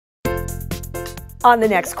On the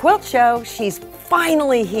next Quilt Show, she's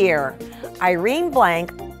finally here. Irene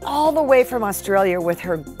Blanck, all the way from Australia with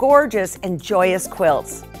her gorgeous and joyous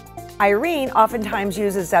quilts. Irene oftentimes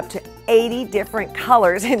uses up to 80 different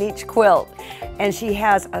colors in each quilt, and she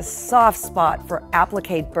has a soft spot for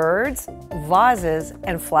appliqué birds, vases,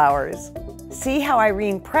 and flowers. See how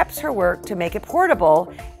Irene preps her work to make it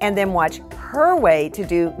portable, and then watch her way to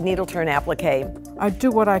do needle turn appliqué. I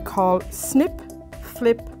do what I call snip,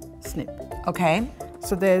 flip, snip. Okay.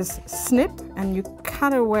 So there's snip, and you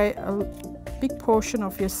cut away a big portion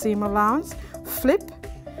of your seam allowance, flip,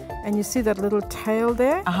 and you see that little tail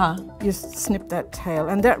there? You snip that tail,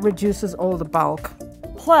 and that reduces all the bulk.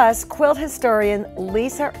 Plus, quilt historian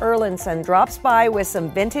Lisa Erlandson drops by with some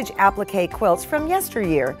vintage appliqué quilts from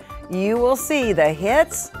yesteryear. You will see the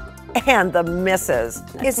hits and the misses.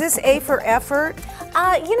 Is this A for effort?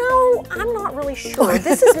 You know, I'm not really sure.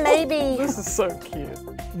 This is maybe... This is so cute.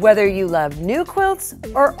 Whether you love new quilts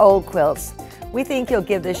or old quilts, we think you'll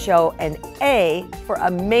give this show an A for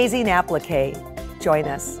amazing appliqué. Join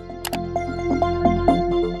us.